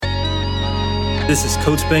This is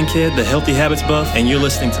Coach Bankhead, the Healthy Habits Buff, and you're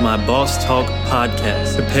listening to my Boss Talk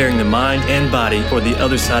podcast, preparing the mind and body for the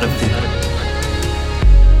other side of fear.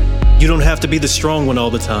 You don't have to be the strong one all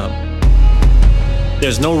the time.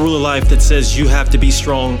 There's no rule of life that says you have to be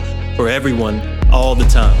strong for everyone all the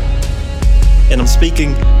time. And I'm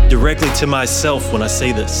speaking directly to myself when I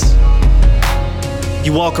say this.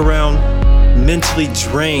 You walk around mentally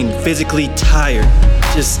drained, physically tired,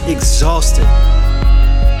 just exhausted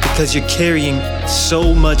because you're carrying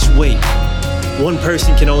so much weight. One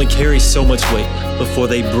person can only carry so much weight before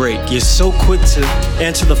they break. You're so quick to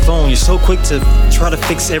answer the phone. You're so quick to try to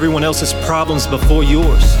fix everyone else's problems before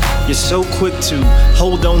yours. You're so quick to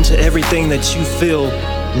hold on to everything that you feel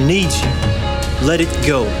needs you. Let it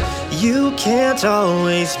go. You can't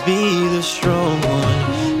always be the strong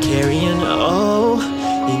one, carrying all.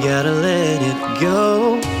 You gotta let it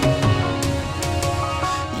go.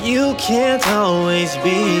 You can't always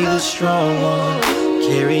be the strong one,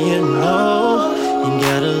 carrying all. You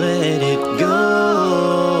gotta let it go.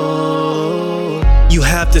 You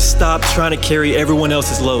have to stop trying to carry everyone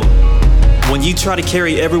else's load. When you try to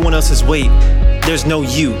carry everyone else's weight, there's no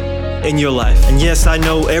you in your life. And yes, I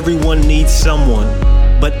know everyone needs someone,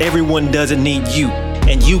 but everyone doesn't need you.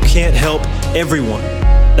 And you can't help everyone.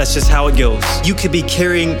 That's just how it goes. You could be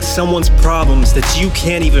carrying someone's problems that you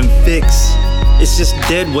can't even fix. It's just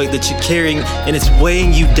dead weight that you're carrying and it's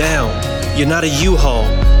weighing you down. You're not a U-Haul.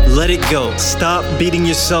 Let it go. Stop beating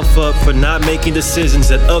yourself up for not making decisions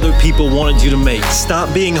that other people wanted you to make.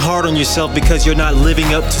 Stop being hard on yourself because you're not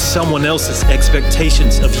living up to someone else's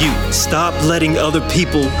expectations of you. Stop letting other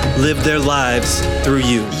people live their lives through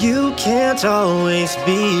you. You can't always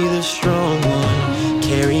be the strong one,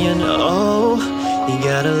 carrying all. You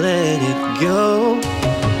gotta let it go.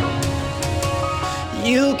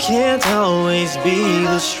 You can't always be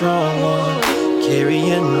the strong one,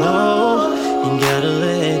 carrying all. You gotta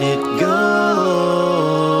let it go.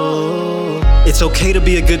 It's okay to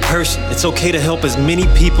be a good person. It's okay to help as many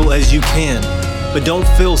people as you can. But don't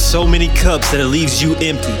fill so many cups that it leaves you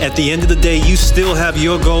empty. At the end of the day, you still have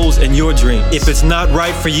your goals and your dreams. If it's not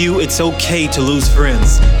right for you, it's okay to lose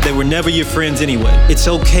friends. They were never your friends anyway. It's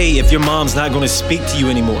okay if your mom's not gonna speak to you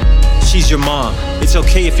anymore. She's your mom. It's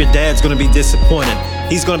okay if your dad's gonna be disappointed.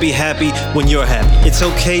 He's gonna be happy when you're happy. It's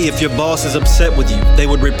okay if your boss is upset with you. They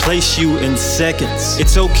would replace you in seconds.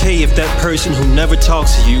 It's okay if that person who never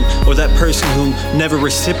talks to you or that person who never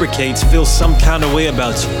reciprocates feels some kind of way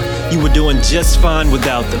about you. You were doing just fine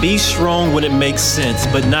without them. Be strong when it makes sense,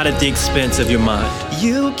 but not at the expense of your mind.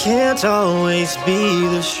 You can't always be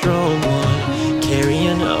the strong one,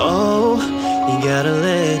 carrying all. You gotta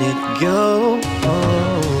let it go.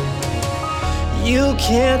 You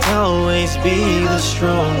can't always be the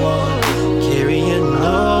strong one, carrying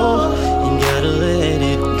all. You gotta let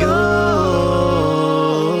it go.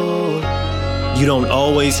 You don't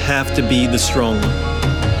always have to be the strong one.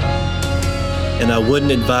 And I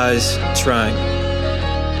wouldn't advise trying.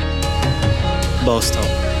 Boss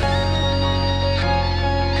Talk.